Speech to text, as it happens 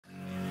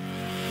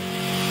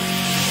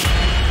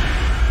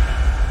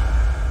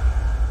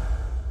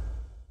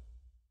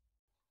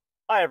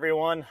Hi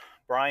everyone,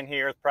 Brian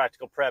here with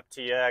Practical Prep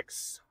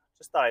TX.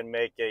 Just thought I'd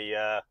make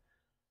a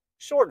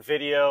short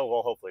video,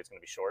 well hopefully it's going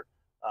to be short,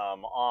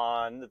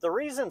 on the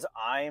reasons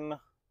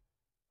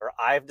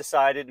I've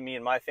decided, me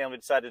and my family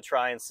decided to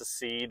try and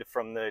secede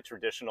from the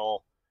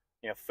traditional,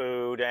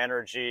 food,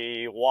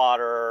 energy,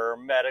 water,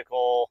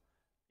 medical,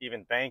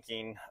 even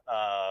banking,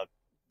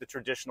 the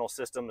traditional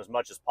system as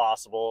much as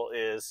possible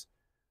is,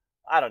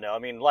 I don't know, I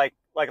mean, like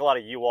a lot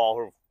of you all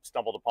who've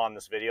stumbled upon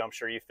this video, I'm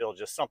sure you feel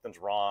just something's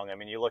wrong. I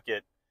mean, you look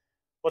at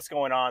what's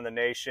going on in the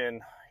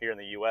nation, here in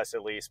the US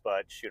at least,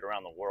 but shoot,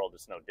 around the world,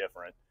 it's no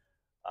different.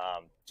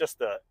 Just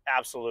the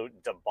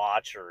absolute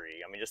debauchery.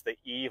 I mean, just the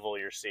evil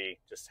you see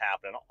just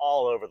happening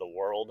all over the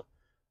world.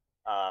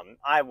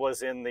 I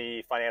was in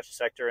the financial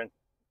sector, and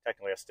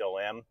technically I still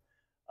am,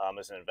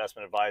 as an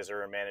investment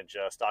advisor and manage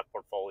stock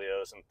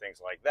portfolios and things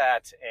like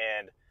that.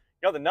 And,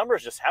 the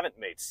numbers just haven't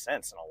made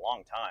sense in a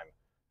long time.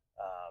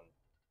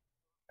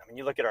 I mean,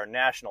 you look at our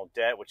national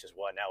debt, which is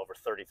what, now over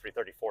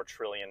 $34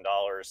 trillion.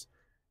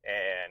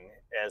 And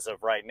as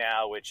of right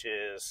now, which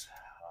is,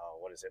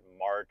 what is it,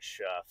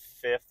 March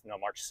 5th, no,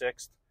 March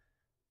 6th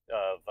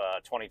of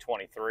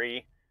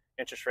 2023,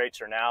 interest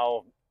rates are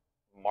now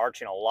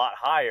marching a lot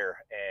higher.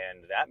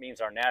 And that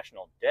means our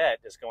national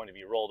debt is going to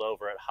be rolled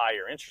over at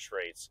higher interest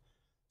rates.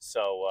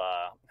 So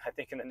I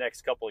think in the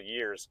next couple of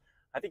years,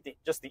 I think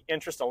just the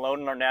interest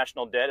alone in our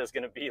national debt is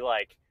going to be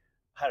like,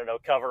 I don't know,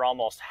 cover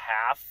almost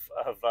half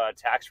of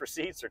tax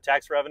receipts or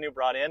tax revenue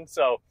brought in.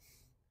 So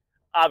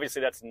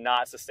obviously that's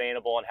not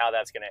sustainable, and how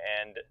that's going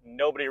to end,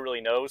 nobody really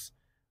knows.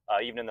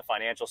 Even in the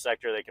financial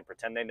sector, they can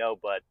pretend they know,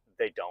 but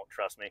they don't,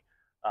 trust me.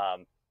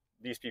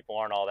 These people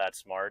aren't all that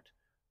smart.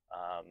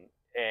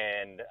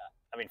 And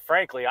I mean,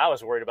 frankly, I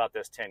was worried about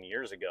this 10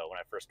 years ago when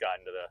I first got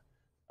into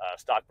the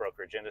stock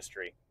brokerage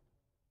industry.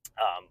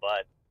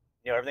 But,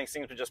 everything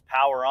seems to just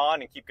power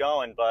on and keep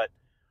going. But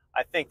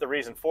I think the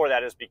reason for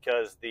that is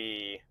because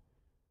the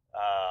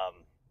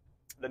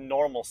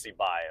normalcy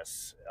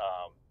bias.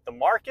 The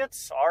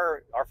markets,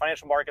 our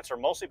financial markets, are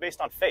mostly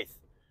based on faith.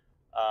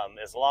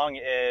 As long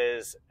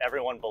as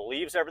everyone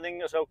believes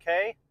everything is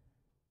okay,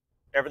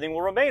 everything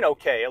will remain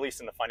okay, at least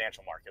in the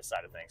financial market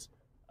side of things.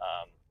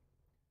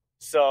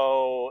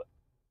 So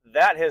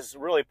that has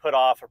really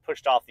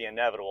pushed off the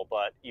inevitable,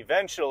 but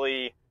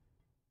eventually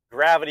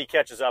gravity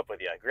catches up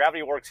with you.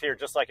 Gravity works here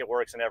just like it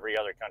works in every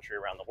other country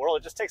around the world.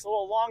 It just takes a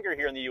little longer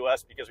here in the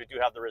US because we do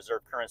have the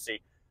reserve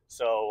currency.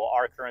 So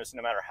our currency,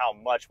 no matter how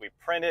much we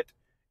print it,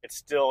 it's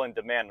still in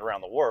demand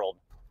around the world.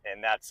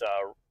 And that's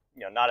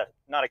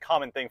not a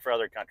common thing for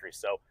other countries.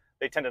 So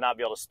they tend to not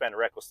be able to spend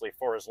recklessly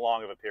for as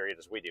long of a period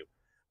as we do.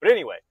 But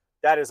anyway,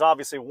 that is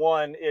obviously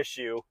one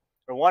issue,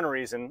 or one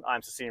reason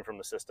I'm seceding from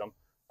the system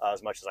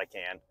as much as I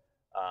can.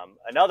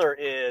 Another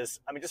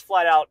is, I mean, just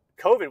flat out,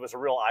 COVID was a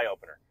real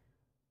eye-opener.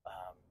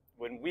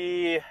 When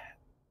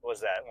what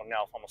was that? Well,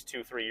 now almost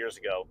 2-3 years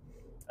ago,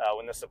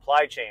 when the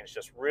supply chains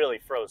just really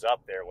froze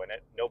up there, when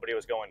nobody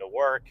was going to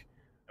work,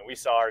 and we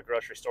saw our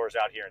grocery stores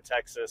out here in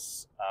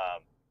Texas,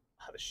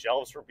 the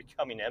shelves were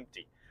becoming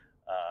empty.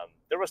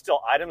 There were still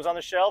items on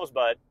the shelves,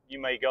 but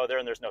you may go there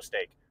and there's no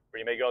steak, or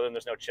you may go there and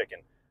there's no chicken,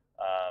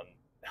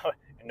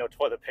 and no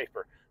toilet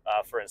paper,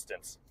 for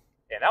instance.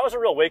 And that was a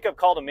real wake-up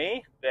call to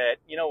me that,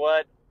 you know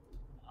what,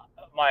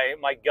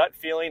 my gut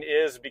feeling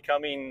is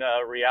becoming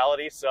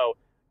reality. So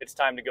it's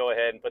time to go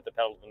ahead and put the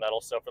pedal to the metal.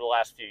 So for the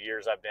last few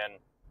years, I've been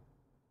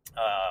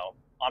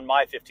on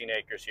my 15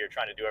 acres here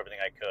trying to do everything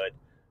I could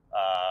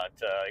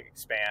to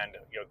expand,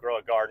 grow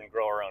a garden,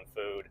 grow our own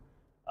food.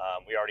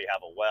 We already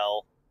have a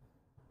well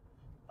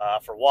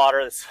for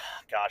water. It's,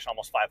 gosh,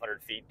 almost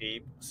 500 feet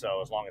deep.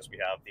 So as long as we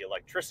have the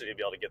electricity to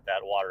be able to get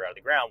that water out of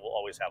the ground, we'll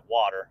always have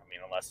water. I mean,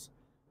 unless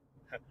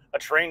a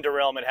train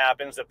derailment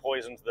happens that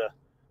poisons the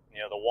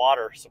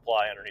water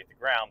supply underneath the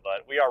ground.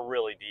 But we are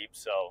really deep,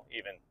 so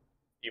even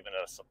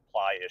a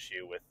supply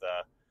issue with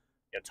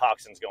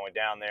toxins going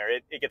down there,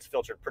 it gets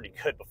filtered pretty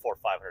good before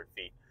 500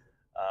 feet.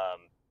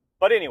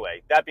 But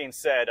anyway, that being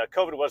said,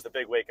 COVID was the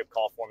big wake-up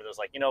call for me. That was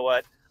like, you know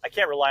what, I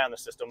can't rely on the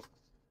system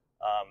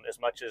as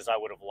much as I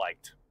would have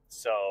liked.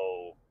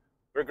 So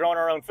we're growing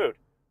our own food.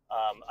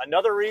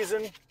 Another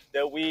reason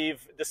that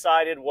we've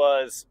decided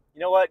was, you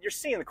know what, you're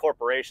seeing the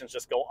corporations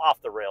just go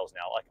off the rails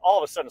now. Like all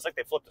of a sudden, it's like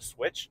they flipped a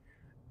switch,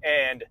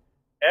 and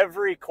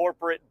every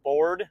corporate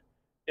board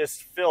is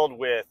filled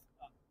with,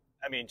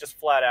 I mean, just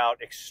flat out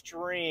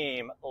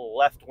extreme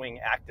left-wing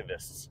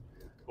activists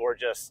who are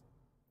just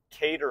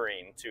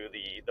catering to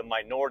the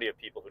minority of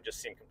people who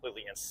just seem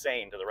completely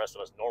insane to the rest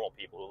of us normal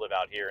people who live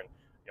out here in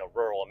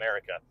rural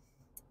America.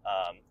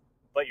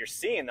 But you're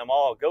seeing them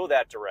all go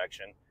that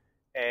direction.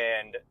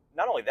 And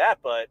not only that,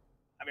 but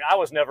I mean, I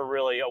was never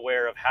really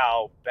aware of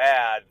how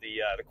bad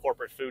the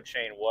corporate food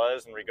chain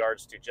was in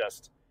regards to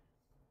just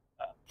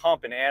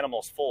pumping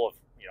animals full of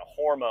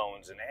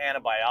hormones and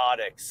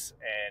antibiotics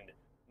and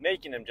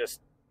making them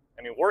just,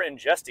 I mean, we're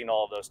ingesting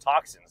all of those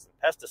toxins and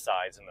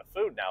pesticides in the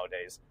food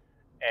nowadays.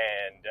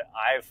 And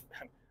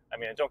I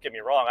mean, don't get me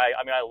wrong,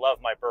 I mean, I love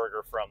my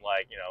burger from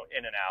like,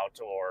 In-N-Out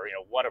or,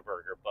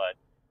 Whataburger, but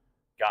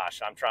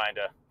gosh,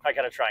 I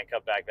got to try and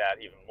cut back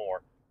that even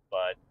more.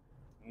 But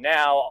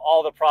now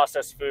all the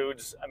processed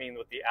foods, I mean,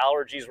 with the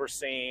allergies we're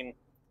seeing,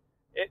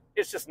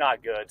 it's just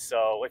not good.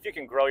 So if you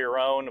can grow your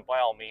own, by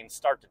all means,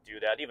 start to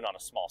do that, even on a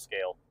small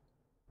scale.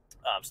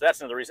 So that's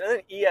another reason. And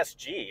then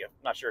ESG, I'm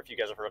not sure if you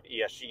guys have heard of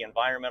ESG,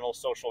 environmental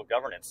social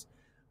governance.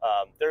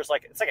 It's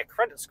like a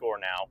credit score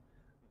now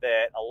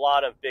that a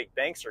lot of big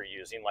banks are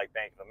using, like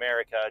Bank of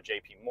America,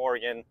 JP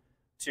Morgan,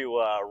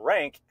 to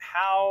rank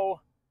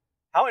how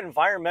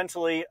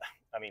environmentally,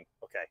 I mean,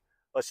 okay,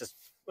 let's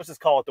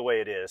just call it the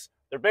way it is.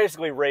 They're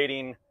basically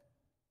rating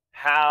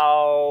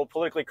how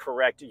politically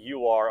correct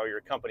you are or your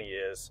company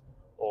is,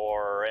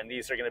 and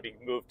these are going to be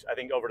moved, I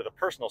think, over to the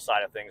personal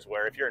side of things,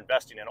 where if you're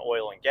investing in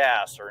oil and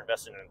gas or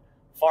investing in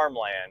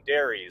farmland,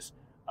 dairies,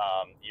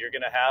 you're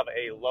going to have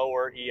a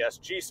lower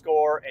ESG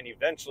score, and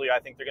eventually I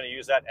think they're going to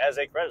use that as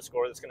a credit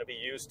score that's going to be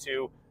used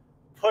to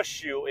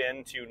push you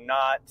into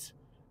not,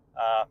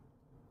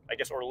 I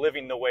guess, or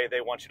living the way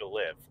they want you to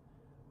live.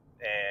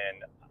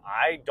 And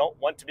I don't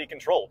want to be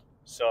controlled.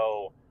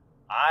 So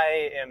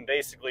I am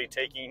basically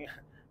taking,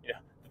 the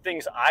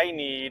things I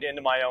need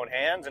into my own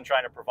hands and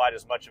trying to provide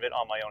as much of it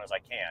on my own as I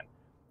can.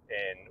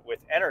 And with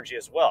energy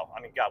as well.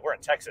 I mean, God, we're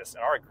in Texas,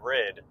 and our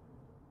grid,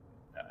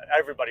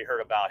 everybody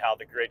heard about how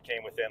the grid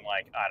came within,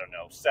 like, I don't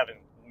know, 7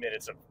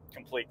 minutes of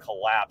complete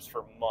collapse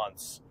for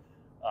months,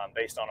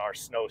 based on our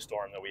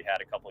snowstorm that we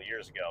had a couple of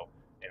years ago.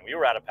 And we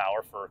were out of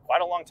power for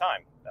quite a long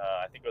time.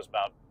 I think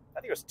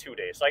it was 2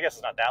 days. So I guess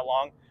it's not that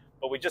long.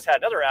 But we just had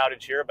another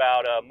outage here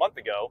about a month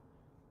ago,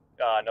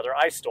 another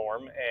ice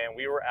storm, and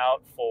we were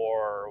out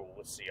for,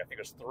 let's see, I think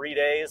it was 3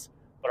 days,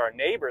 but our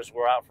neighbors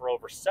were out for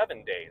over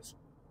 7 days.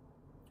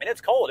 And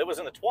it's cold. It was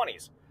in the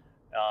 20s.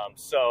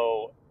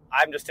 So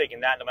I'm just taking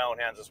that into my own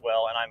hands as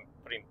well, and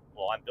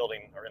I'm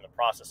building, or in the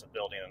process of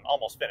building, and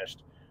almost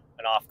finished,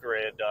 an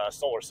off-grid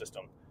solar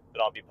system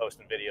that I'll be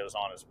posting videos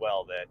on as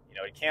well. That,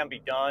 it can be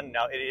done.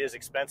 Now, it is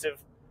expensive,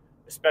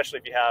 especially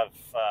if you have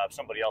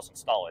somebody else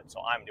install it.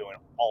 So I'm doing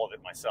all of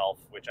it myself,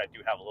 which I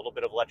do have a little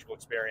bit of electrical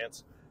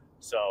experience.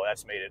 So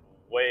that's made it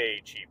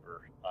way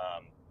cheaper.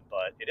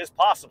 But it is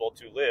possible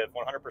to live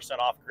 100%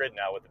 off-grid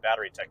now with the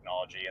battery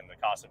technology, and the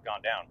costs have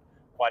gone down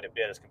quite a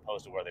bit as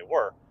opposed to where they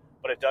were.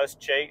 But it does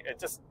take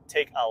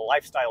a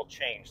lifestyle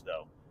change,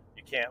 though.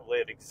 You can't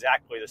live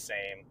exactly the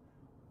same.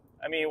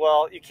 I mean,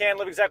 well, you can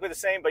live exactly the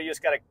same, but you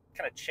just got to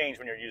kind of change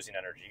when you're using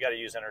energy. You got to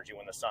use energy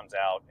when the sun's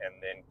out, and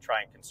then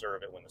try and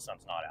conserve it when the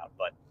sun's not out.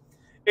 But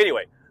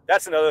anyway,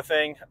 that's another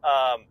thing.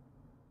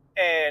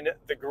 And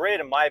the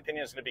grid, in my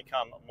opinion, is going to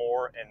become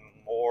more and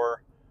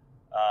more,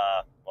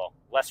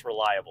 less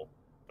reliable,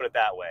 put it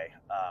that way.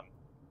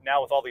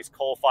 Now with all these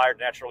coal-fired,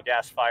 natural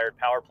gas-fired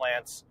power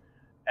plants,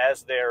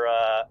 as they're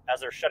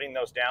shutting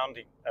those down,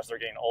 as they're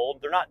getting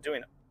old, they're not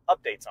doing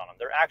updates on them.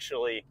 They're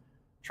actually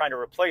trying to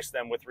replace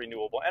them with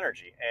renewable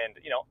energy. And,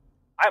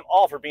 I'm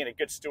all for being a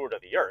good steward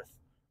of the earth,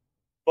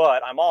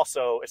 but I'm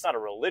also, it's not a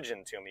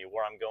religion to me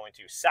where I'm going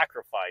to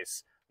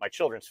sacrifice my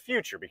children's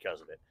future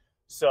because of it.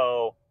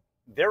 So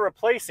they're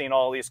replacing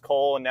all these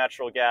coal and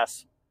natural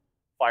gas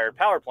fired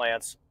power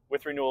plants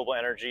with renewable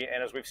energy.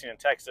 And as we've seen in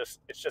Texas,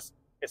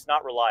 it's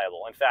not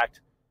reliable. In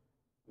fact,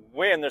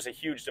 when there's a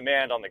huge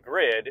demand on the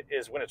grid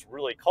is when it's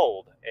really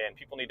cold and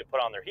people need to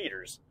put on their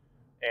heaters,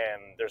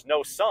 and there's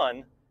no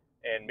sun,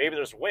 and maybe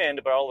there's wind,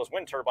 but all those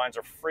wind turbines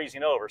are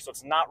freezing over, so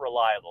it's not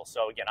reliable.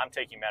 So again, I'm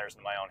taking matters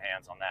into my own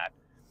hands on that,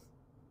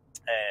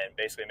 and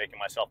basically making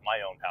myself my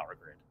own power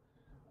grid.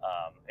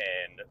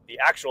 And the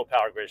actual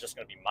power grid is just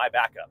going to be my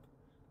backup.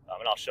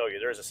 And I'll show you,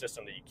 there's a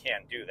system that you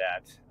can do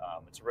that.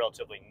 It's a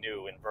relatively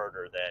new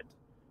inverter that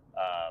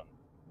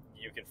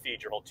you can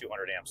feed your whole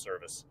 200 amp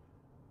service.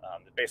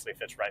 It basically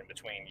fits right in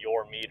between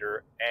your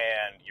meter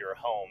and your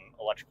home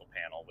electrical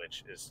panel,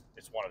 which it's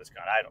one of this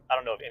kind. I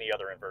don't know of any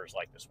other inverters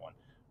like this one.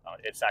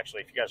 It's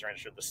actually, if you guys are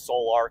interested, the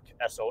solar.K,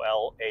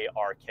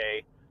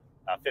 S-O-L-A-R-K,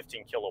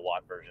 15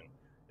 kilowatt version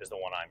is the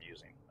one I'm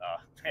using.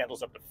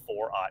 Handles up to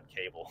 4-aught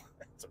cable.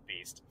 It's a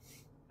beast.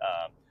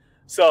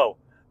 So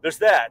there's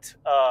that.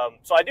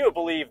 So I do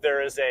believe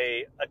there is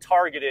a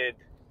targeted,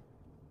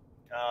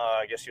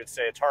 I guess you would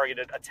say, a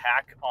targeted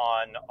attack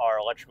on our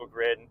electrical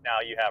grid.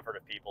 Now you have heard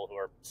of people who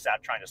are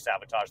trying to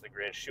sabotage the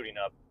grid, shooting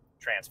up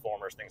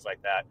transformers, things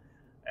like that.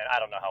 And I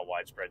don't know how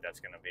widespread that's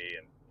going to be,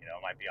 and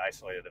it might be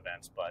isolated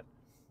events, but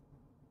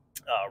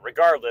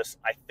regardless,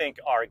 I think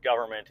our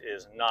government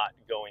is not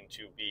going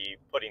to be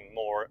putting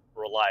more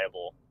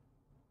reliable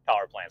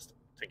power plants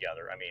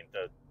together. I mean,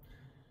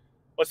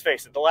 let's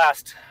face it, the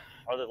last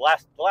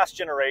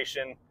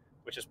generation,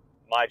 which is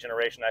my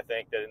generation, I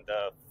think, that in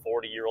the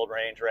 40-year-old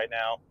range right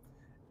now,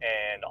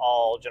 and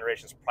all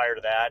generations prior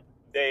to that,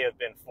 they have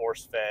been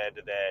force-fed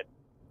that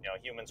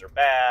humans are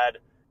bad,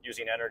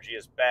 using energy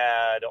is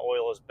bad,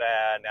 oil is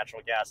bad,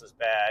 natural gas is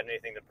bad,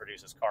 anything that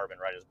produces carbon,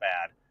 right, is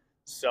bad.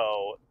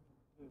 So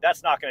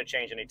that's not going to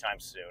change anytime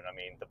soon. I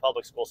mean, the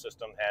public school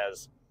system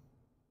has,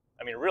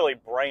 really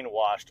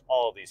brainwashed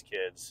all of these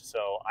kids.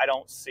 So I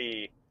don't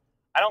see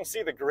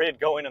the grid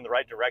going in the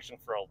right direction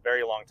for a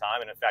very long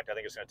time. And in fact, I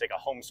think it's going to take a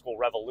homeschool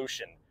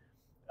revolution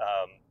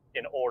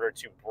in order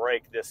to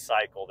break this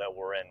cycle that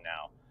we're in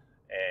now.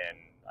 And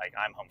like,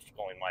 I'm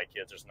homeschooling my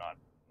kids. There's not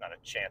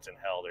a chance in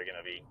hell they're going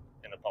to be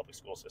in the public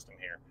school system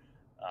here.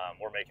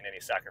 We're making any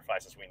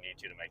sacrifices we need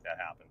to make that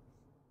happen.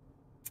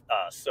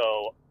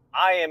 So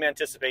I am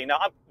anticipating,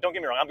 now don't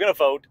get me wrong, I'm going to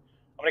vote.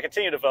 I'm going to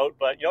continue to vote,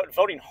 but you know,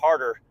 voting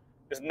harder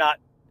is not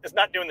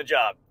doing the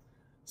job.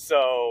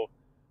 So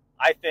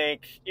I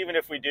think even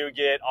if we do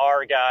get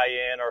our guy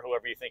in, or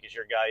whoever you think is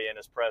your guy in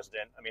as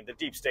president, I mean, the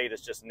deep state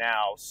is just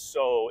now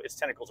its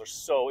tentacles are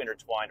so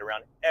intertwined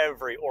around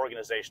every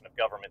organization of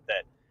government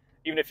that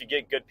even if you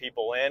get good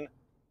people in,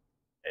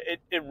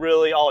 it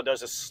really, all it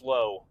does is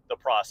slow the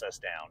process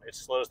down. It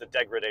slows the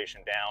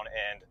degradation down.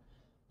 And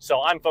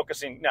so I'm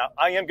focusing, now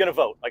I am going to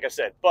vote, like I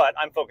said, but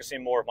I'm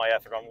focusing more of my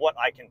effort on what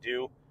I can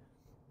do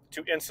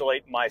to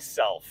insulate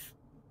myself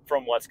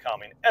from what's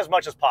coming as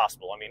much as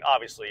possible. I mean,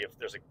 obviously, if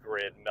there's a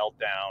grid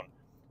meltdown,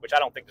 which I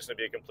don't think there's going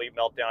to be a complete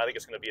meltdown, I think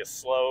it's going to be a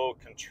slow,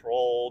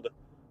 controlled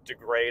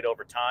degrade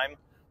over time.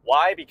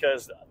 Why?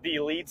 Because the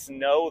elites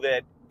know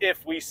that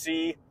if we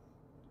see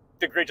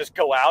the grid just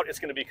go out, it's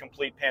going to be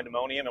complete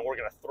pandemonium, and we're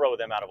going to throw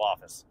them out of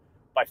office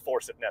by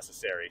force if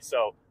necessary.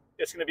 So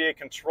it's going to be a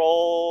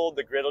control.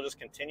 The grid will just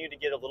continue to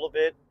get a little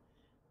bit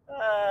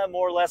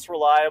more or less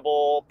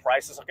reliable.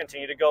 Prices will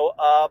continue to go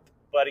up.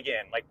 But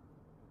again, like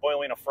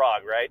boiling a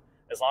frog, right?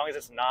 As long as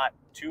it's not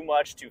too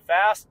much too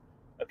fast,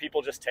 the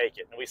people just take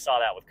it. And we saw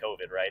that with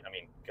COVID, right? I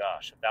mean,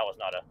 gosh, if that was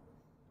not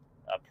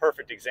a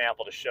perfect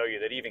example to show you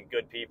that even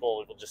good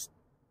people will just,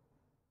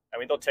 I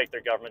mean, they'll take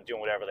their government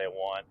doing whatever they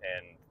want,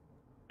 and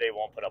they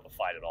won't put up a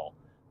fight at all.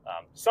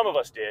 Some of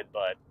us did,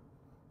 but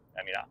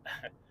I mean,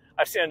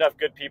 I've seen enough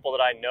good people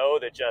that I know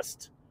that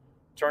just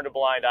turned a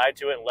blind eye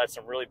to it and let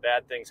some really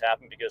bad things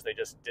happen because they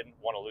just didn't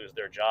want to lose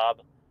their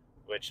job,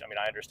 which, I mean,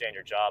 I understand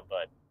your job,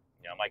 but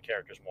you know, my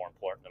character is more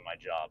important than my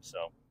job.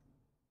 So,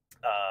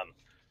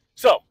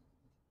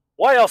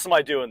 why else am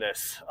I doing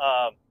this?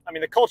 I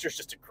mean, the culture is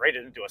just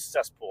degraded into a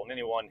cesspool, and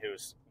anyone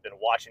who's been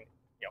watching,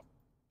 you know,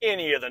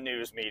 any of the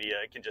news media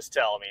can just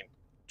tell. I mean,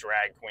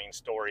 drag queen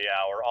story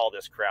hour, all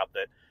this crap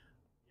that,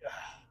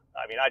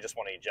 I mean, I just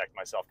want to eject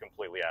myself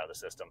completely out of the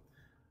system.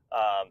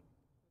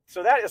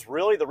 So that is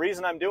really the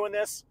reason I'm doing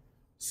this.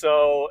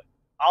 So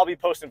I'll be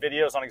posting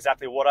videos on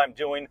exactly what I'm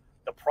doing,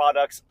 the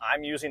products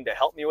I'm using to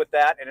help me with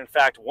that. And in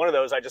fact, one of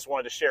those I just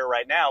wanted to share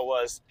right now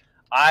was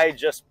I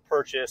just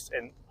purchased,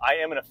 and I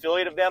am an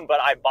affiliate of them, but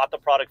I bought the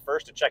product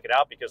first to check it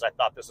out because I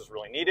thought this was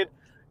really needed,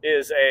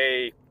 is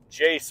a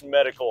Jace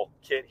medical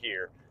kit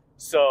here.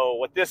 So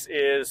what this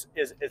is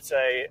it's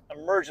a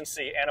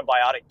emergency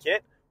antibiotic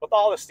kit with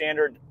all the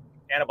standard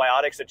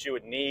antibiotics that you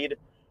would need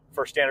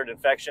for standard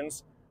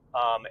infections.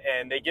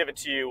 And they give it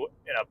to you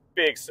in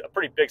a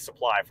pretty big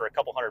supply for a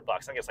couple $100. I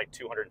think it's like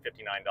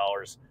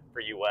 $259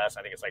 for US.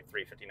 I think it's like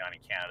 $359 in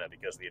Canada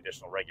because of the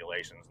additional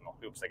regulations and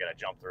the hoops they got to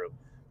jump through.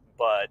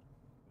 But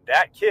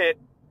that kit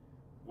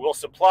will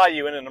supply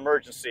you in an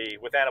emergency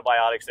with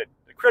antibiotics, the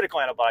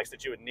critical antibiotics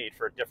that you would need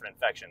for different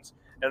infections.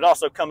 And it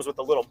also comes with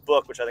a little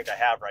book, which I think I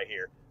have right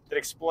here, that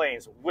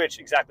explains which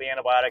exactly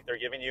antibiotic they're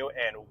giving you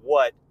and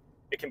what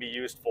it can be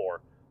used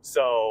for.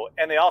 So,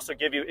 and they also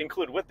give you,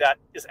 included with that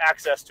is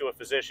access to a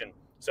physician.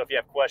 So if you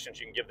have questions,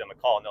 you can give them a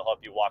call and they'll help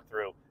you walk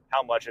through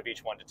how much of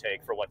each one to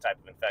take for what type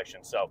of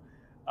infection. So,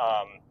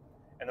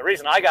 and the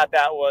reason I got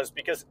that was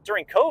because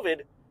during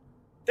COVID,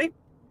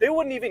 they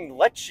wouldn't even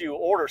let you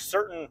order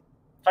certain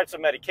types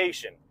of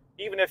medication.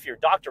 Even if your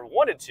doctor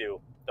wanted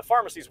to, the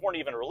pharmacies weren't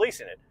even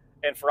releasing it.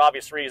 And for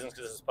obvious reasons,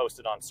 because this is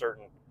posted on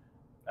certain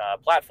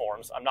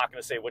platforms, I'm not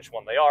going to say which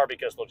one they are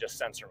because they'll just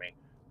censor me,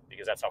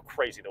 because that's how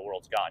crazy the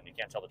world's gotten. You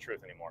can't tell the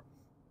truth anymore.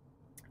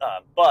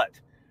 But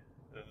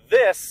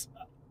this,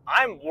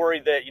 I'm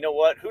worried that, you know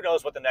what, who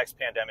knows what the next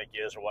pandemic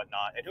is or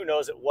whatnot, and who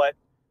knows at what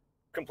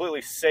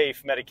completely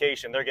safe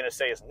medication they're going to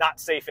say is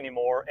not safe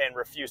anymore and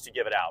refuse to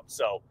give it out.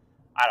 So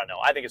I don't know.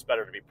 I think it's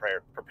better to be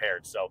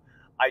prepared. So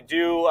I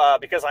do,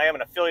 because I am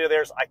an affiliate of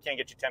theirs, I can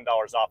get you $10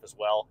 off as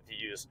well if you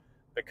use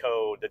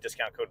the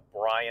discount code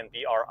Brian,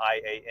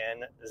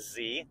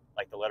 BRIANZ,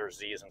 like the letter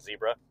Z is in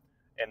zebra,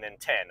 and then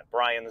 10,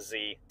 Brian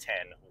Z 10,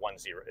 10.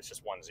 It's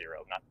just 10,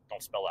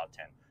 don't spell out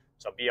 10.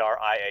 So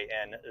BRIANZ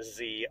 10.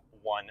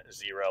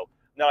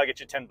 Now I'll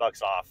get you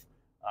 $10 off,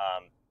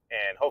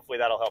 and hopefully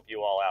that'll help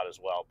you all out as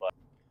well. But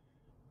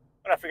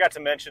I forgot to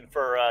mention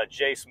for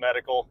Jace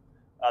Medical,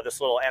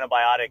 this little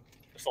antibiotic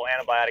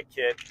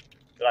kit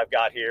that I've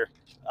got here.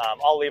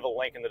 I'll leave a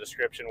link in the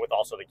description with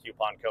also the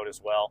coupon code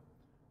as well.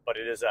 But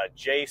it is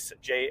Jace,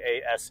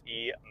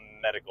 J-A-S-E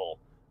Medical.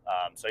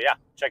 So yeah,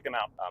 check them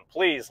out.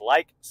 Please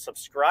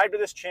subscribe to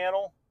this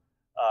channel,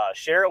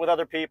 share it with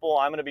other people.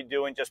 I'm going to be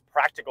doing just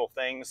practical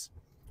things,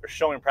 or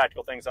showing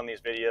practical things on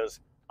these videos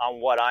on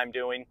what I'm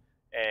doing.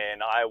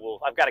 And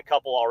I've got a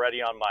couple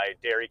already on my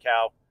dairy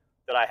cow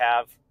that I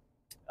have.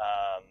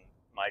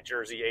 My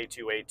Jersey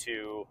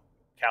A2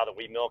 cow that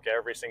we milk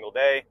every single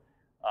day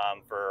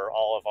for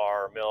all of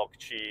our milk,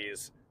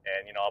 cheese,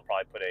 and you know, I'll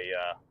probably put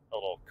a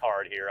little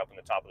card here up in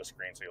the top of the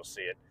screen so you'll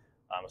see it,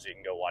 so you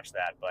can go watch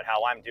that. But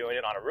how I'm doing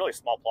it on a really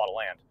small plot of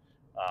land,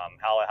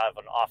 how I have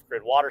an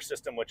off-grid water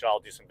system, which I'll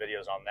do some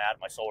videos on that,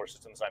 my solar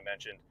systems I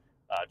mentioned,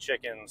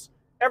 chickens,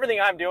 everything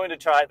I'm doing to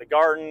try the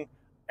garden,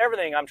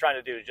 everything I'm trying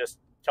to do to just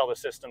tell the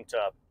system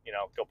to,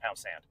 go pound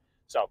sand.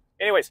 So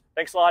anyways,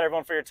 thanks a lot,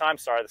 everyone, for your time.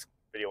 Sorry, this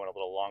video went a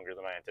little longer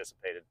than I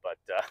anticipated, but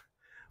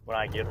when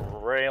I get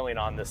railing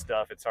on this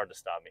stuff, it's hard to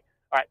stop me.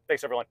 All right,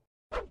 thanks, everyone.